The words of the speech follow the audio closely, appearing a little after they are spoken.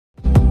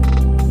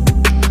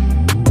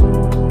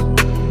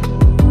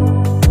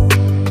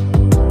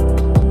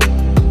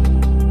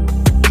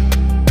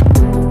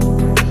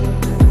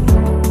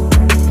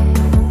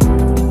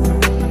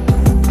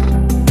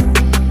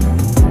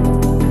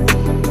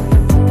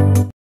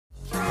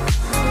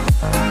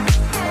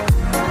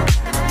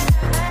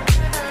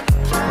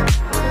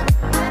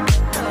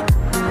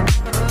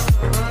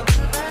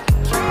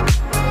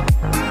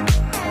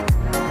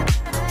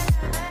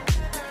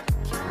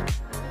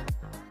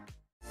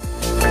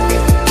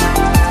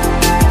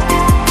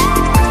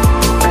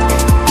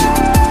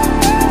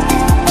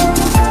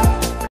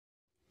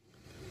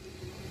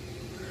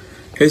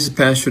This is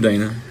Pastor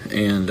Dana,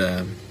 and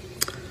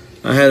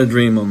I had a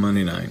dream on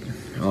Monday night,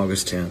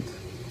 August 10th,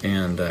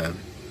 and I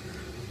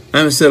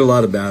haven't said a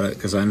lot about it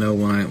because I know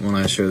when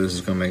I share this,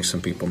 it's going to make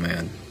some people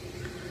mad.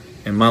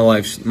 And my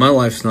life's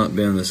not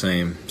been the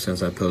same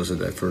since I posted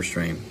that first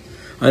dream.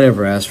 I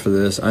never asked for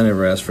this. I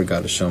never asked for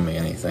God to show me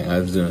anything. I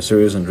was doing a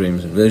series on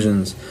dreams and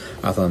visions.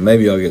 I thought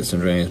maybe I'll get some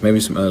dreams.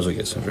 Maybe some others will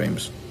get some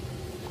dreams.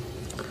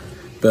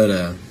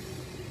 But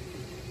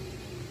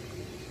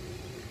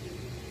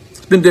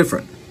it's been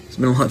different. It's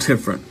been a lot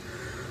different.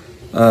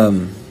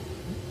 There's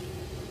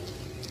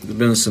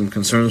been some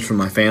concerns from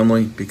my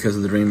family because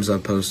of the dreams I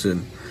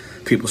posted.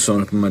 People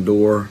showing up in my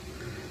door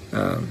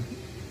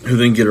who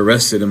then get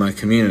arrested in my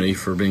community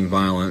for being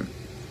violent.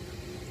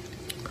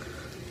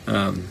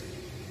 A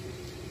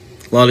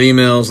lot of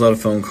emails, a lot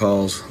of phone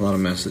calls, a lot of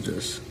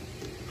messages.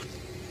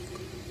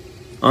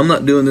 I'm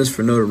not doing this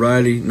for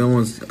notoriety.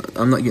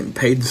 I'm not getting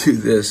paid to do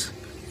this.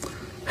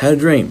 Had a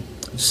dream.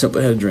 Just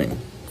simply had a dream.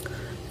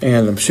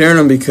 And I'm sharing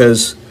them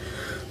because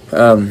there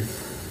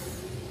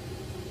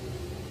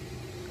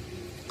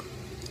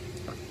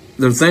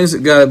are things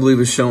that God, I believe,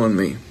 is showing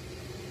me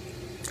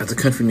that the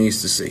country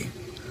needs to see.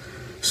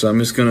 So I'm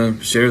just going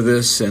to share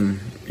this,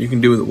 and you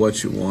can do with it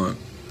what you want.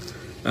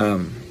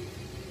 I'm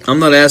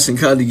not asking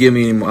God to give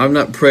me any more. I've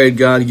not prayed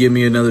God to give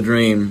me another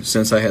dream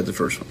since I had the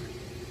first one.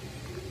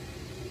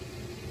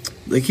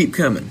 They keep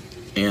coming.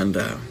 And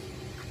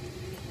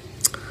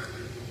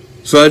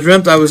so I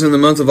dreamt I was in the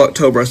month of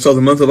October. I saw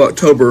the month of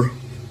October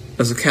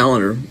as a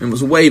calendar and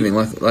was waving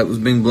like it was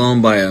being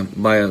blown by a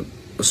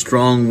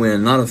strong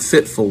wind, not a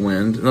fitful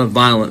wind, not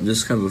violent,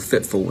 just kind of a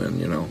fitful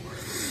wind, you know.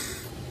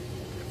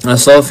 I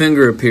saw a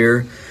finger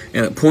appear,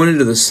 and it pointed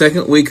to the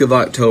second week of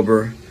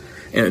October,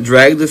 and it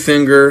dragged the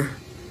finger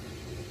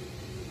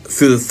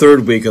through the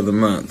third week of the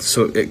month.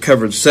 So it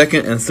covered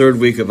second and third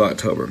week of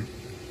October.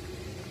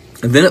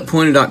 And then it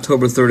pointed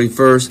October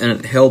 31st, and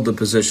it held the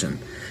position.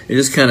 It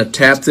just kind of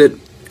tapped it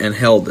and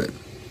held it.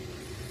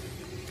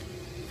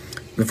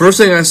 The first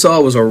thing I saw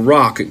was a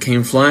rock. It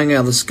came flying out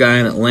of the sky,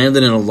 and it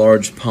landed in a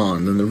large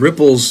pond. And the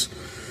ripples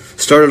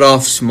started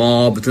off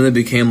small, but then they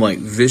became like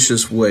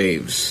vicious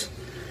waves.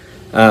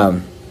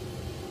 Like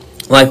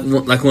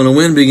when a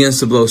wind begins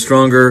to blow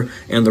stronger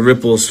and the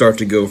ripples start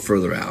to go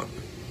further out.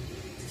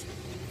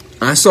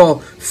 I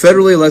saw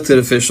federally elected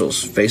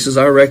officials, faces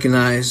I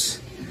recognize.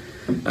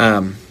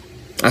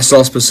 I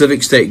saw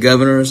specific state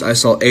governors. I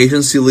saw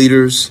agency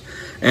leaders.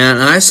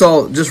 And I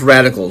saw just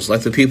radicals,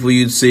 like the people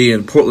you'd see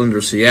in Portland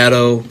or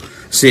Seattle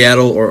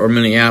or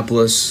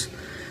Minneapolis.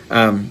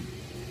 But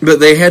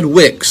they had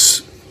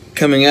wicks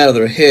coming out of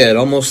their head,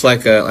 almost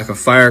like a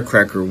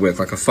firecracker wick,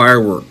 like a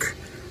firework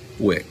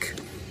wick.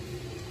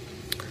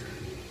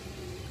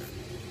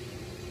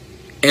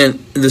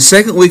 And the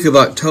second week of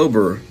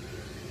October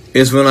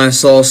is when I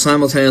saw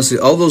simultaneously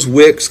all those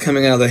wicks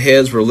coming out of their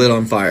heads were lit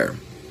on fire.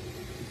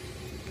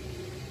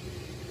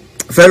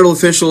 Federal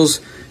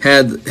officials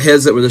had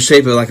heads that were the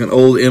shape of like an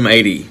old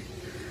M80.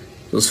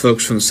 Those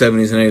folks from the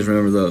 70s and 80s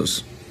remember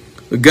those.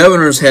 The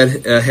governors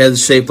had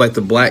heads shaped like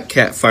the Black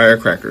Cat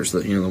firecrackers, the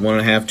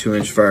 1.5,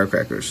 2-inch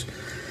firecrackers.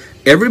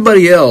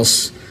 Everybody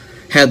else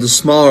had the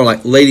smaller,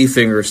 like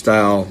ladyfinger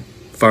style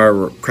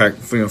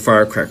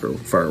firecracker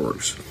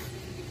fireworks.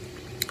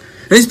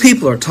 And these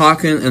people are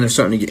talking, and they're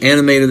starting to get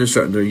animated.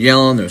 They're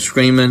yelling, they're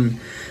screaming.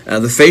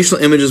 The facial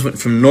images went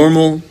from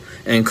normal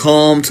and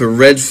calm to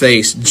red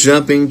face,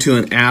 jumping to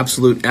an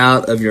absolute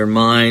out of your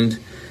mind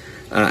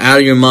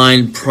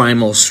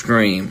primal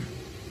scream.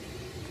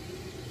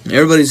 And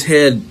everybody's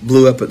head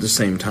blew up at the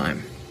same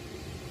time.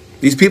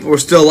 These people were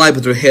still alive,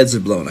 but their heads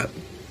had blown up.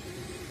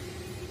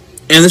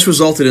 And this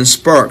resulted in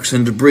sparks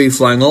and debris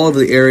flying all over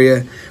the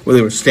area where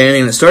they were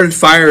standing, and it started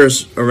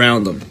fires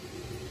around them.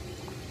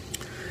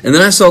 And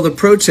then I saw the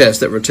protests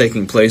that were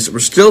taking place, that were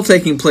still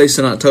taking place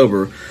in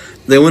October.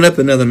 They went up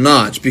another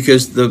notch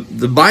because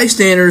the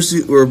bystanders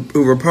who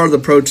were part of the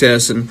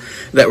protests and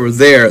that were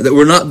there, that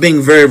were not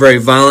being very, very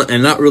violent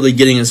and not really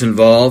getting us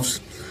involved,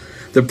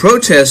 the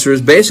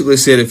protesters basically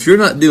said, if you're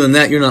not doing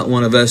that, you're not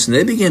one of us. And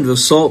they began to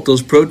assault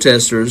those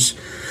protesters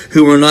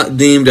who were not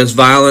deemed as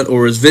violent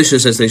or as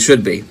vicious as they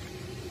should be.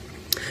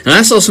 And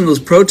I saw some of those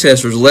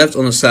protesters left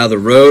on the side of the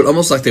road,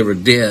 almost like they were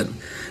dead.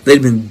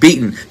 They'd been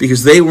beaten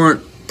because they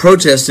weren't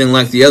protesting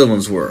like the other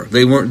ones were.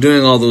 They weren't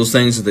doing all those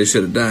things that they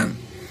should have done.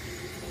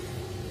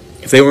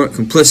 If they weren't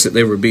complicit,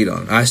 they were beat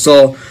on. I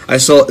saw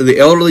the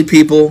elderly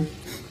people,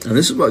 and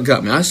this is what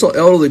got me. I saw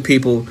elderly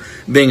people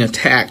being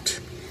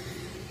attacked.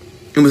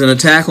 It was an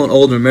attack on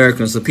older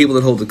Americans, the people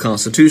that hold the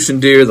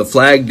Constitution dear, the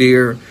flag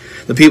dear,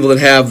 the people that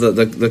have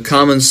the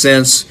common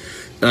sense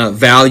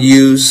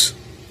values,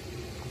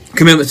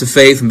 commitment to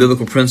faith and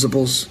biblical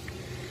principles.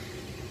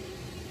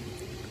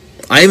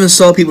 I even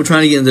saw people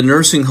trying to get into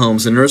nursing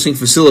homes and nursing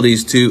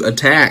facilities to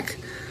attack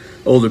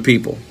older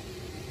people.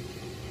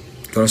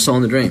 That's what I saw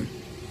in the dream.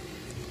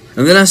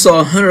 And then I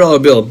saw a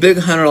 $100 bill, a big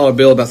 $100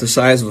 bill about the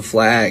size of a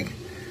flag.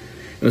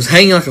 It was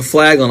hanging like a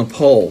flag on a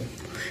pole,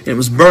 and it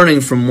was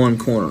burning from one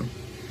corner.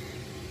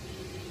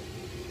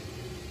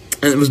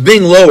 And it was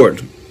being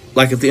lowered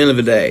like at the end of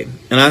the day.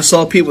 And I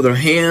saw people with their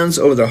hands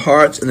over their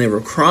hearts, and they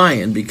were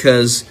crying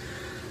because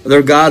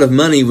their god of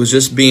money was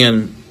just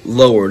being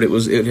lowered.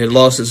 It had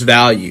lost its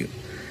value.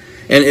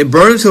 And it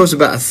burned until there was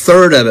about a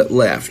third of it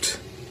left.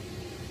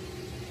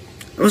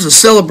 It was a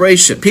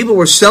celebration. People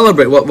were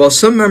celebrating. While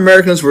some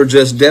Americans were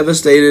just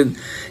devastated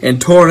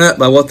and torn up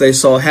by what they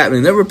saw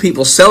happening, there were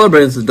people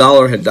celebrating that the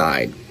dollar had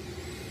died.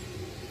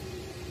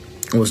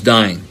 It was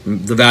dying,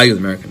 the value of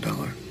the American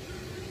dollar.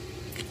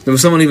 There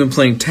was someone even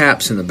playing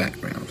taps in the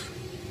background.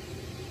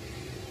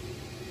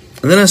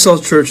 And then I saw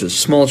churches,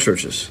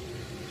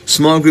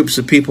 small groups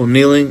of people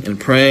kneeling and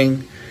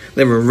praying.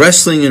 They were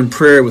wrestling in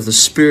prayer with the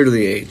spirit of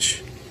the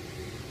age.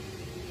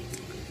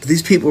 But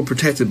these people were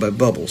protected by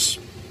bubbles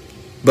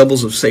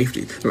of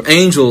safety. There were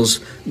angels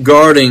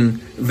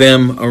guarding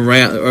them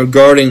around, or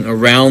guarding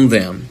around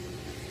them.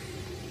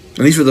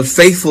 And these were the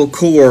faithful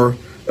core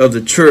of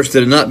the church that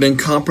had not been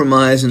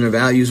compromised in their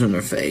values and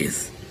their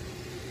faith.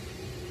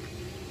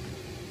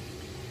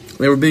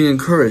 They were being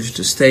encouraged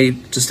to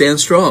stand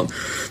strong.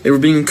 They were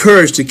being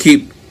encouraged to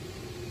keep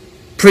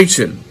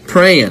preaching,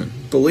 praying,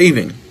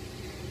 believing.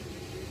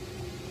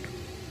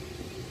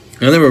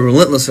 And there were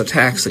relentless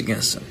attacks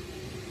against them.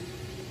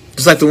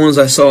 Just like the ones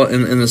I saw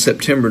in the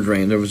September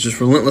drain. There was just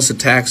relentless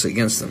attacks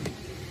against them.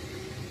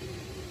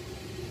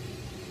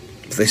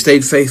 But they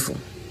stayed faithful.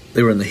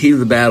 They were in the heat of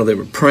the battle. They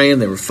were praying.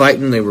 They were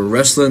fighting. They were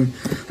wrestling.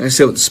 Like I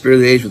said, with the spirit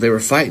of the age, but they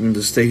were fighting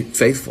to stay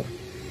faithful.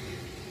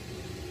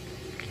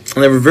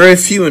 And they were very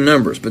few in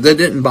numbers, but that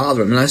didn't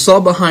bother them. And I saw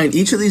behind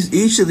each of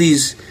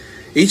these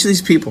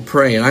people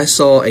praying, I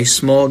saw a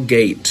small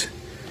gate.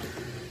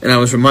 And I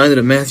was reminded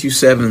of Matthew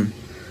 7,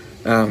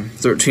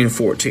 13 and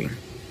 14.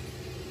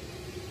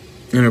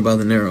 Enter by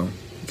the narrow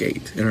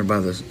gate. Enter by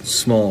the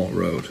small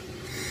road.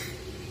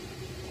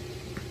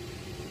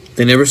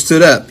 They never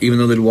stood up, even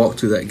though they'd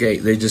walked through that gate.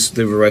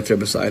 They were right there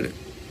beside it.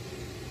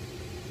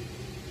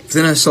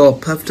 Then I saw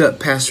puffed up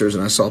pastors,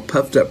 and I saw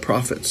puffed up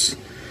prophets.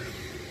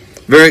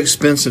 Very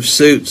expensive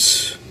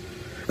suits.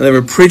 And they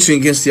were preaching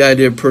against the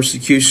idea of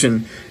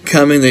persecution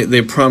coming.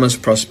 They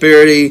promised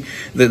prosperity.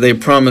 They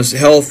promised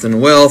health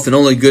and wealth and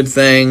only good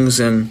things.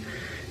 And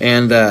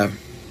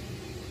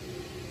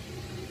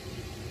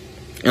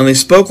they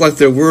spoke like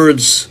their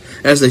words,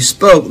 as they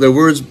spoke, their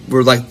words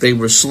were like they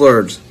were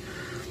slurred,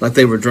 like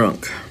they were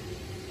drunk.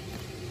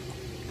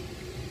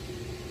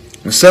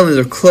 And suddenly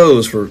their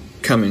clothes were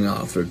coming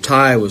off. Their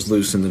tie was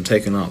loosened and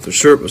taken off. Their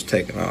shirt was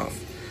taken off.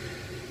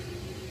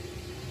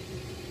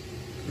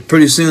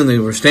 Pretty soon they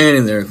were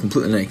standing there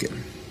completely naked.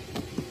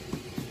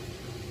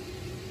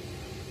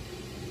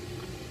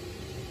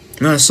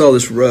 And I saw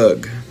this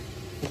rug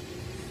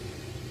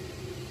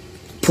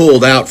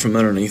pulled out from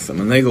underneath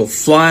them, and they go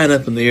flying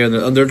up in the air.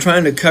 They're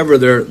trying to cover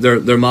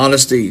their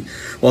modesty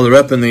while they're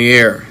up in the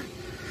air.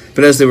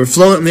 But as they were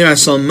floating in the air, I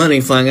saw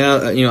money flying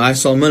out. I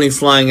saw money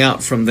flying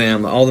out from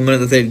them. All the money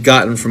that they'd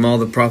gotten from all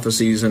the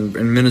prophecies and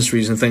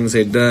ministries and things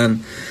they'd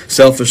done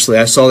selfishly.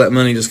 I saw that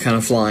money just kind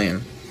of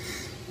flying.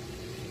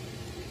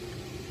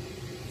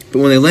 But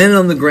when they landed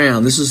on the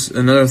ground, this is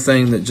another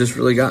thing that just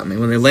really got me.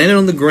 When they landed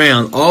on the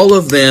ground, all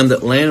of them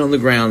that landed on the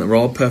ground that were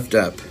all puffed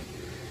up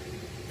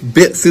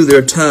bit through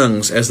their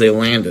tongues as they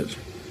landed.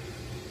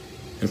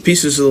 And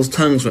pieces of those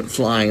tongues went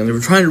flying. And they were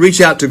trying to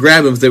reach out to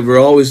grab them, but they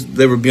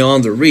were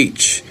beyond their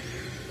reach.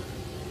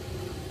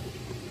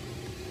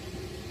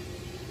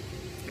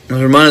 I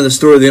was reminded of the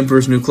story of the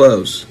emperor's new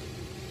clothes.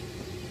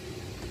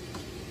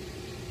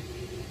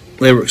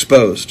 They were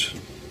exposed.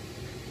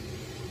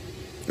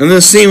 And then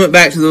the scene went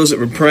back to those that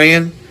were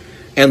praying,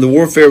 and the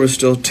warfare was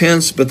still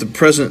tense, but the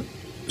present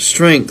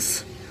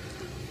strength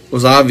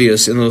was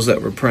obvious in those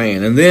that were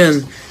praying. And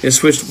then it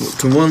switched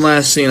to one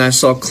last scene. I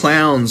saw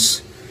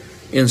clowns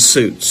in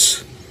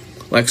suits,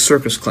 like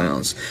circus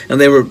clowns.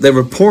 And they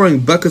were pouring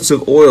buckets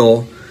of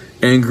oil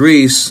and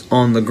grease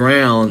on the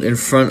ground in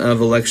front of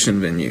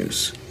election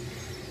venues.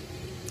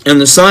 And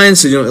the sign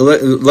said,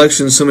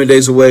 elections so many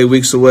days away,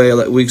 weeks away,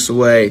 weeks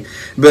away.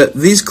 But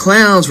these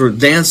clowns were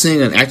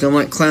dancing and acting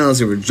like clowns.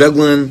 They were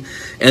juggling.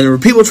 And there were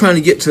people trying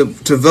to get to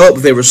vote,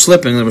 but they were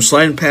slipping. They were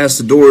sliding past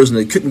the doors, and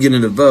they couldn't get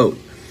in to vote.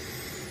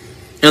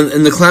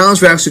 And the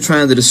clowns were actually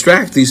trying to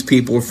distract these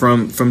people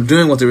from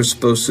doing what they were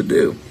supposed to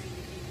do.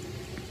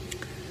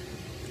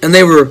 And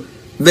they were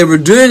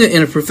doing it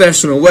in a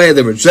professional way.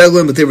 They were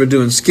juggling, but they were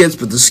doing skits.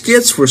 But the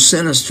skits were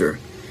sinister,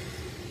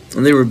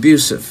 and they were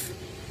abusive.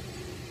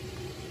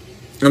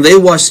 And they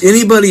watched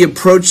anybody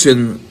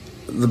approaching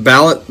the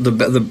ballot,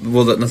 not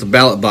the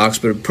ballot box,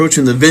 but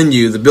approaching the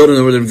venue, the building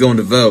where they were going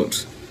to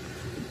vote.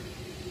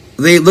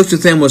 They looked at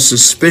them with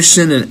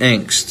suspicion and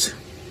angst.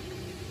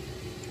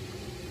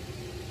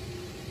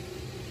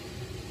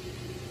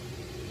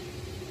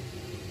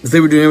 They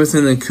were doing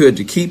everything they could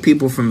to keep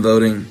people from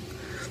voting.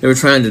 They were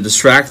trying to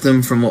distract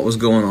them from what was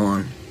going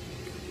on.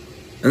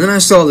 And then I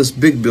saw this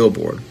big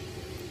billboard.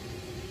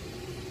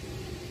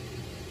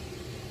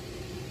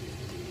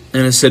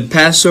 And it said,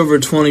 Passover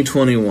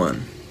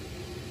 2021.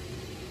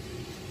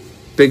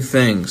 Big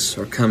things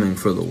are coming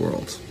for the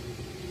world.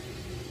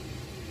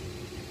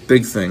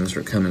 Big things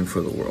are coming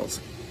for the world.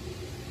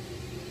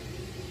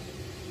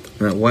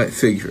 and that white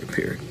figure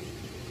appeared.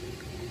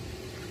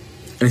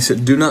 And he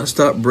said, "Do not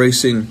stop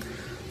bracing,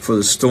 for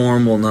the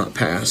storm will not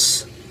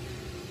pass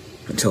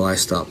until I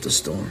stop the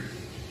storm."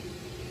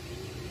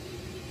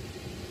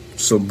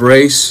 So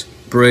brace,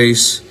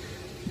 brace,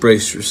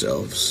 brace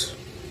yourselves,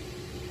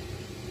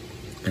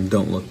 and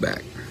don't look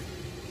back.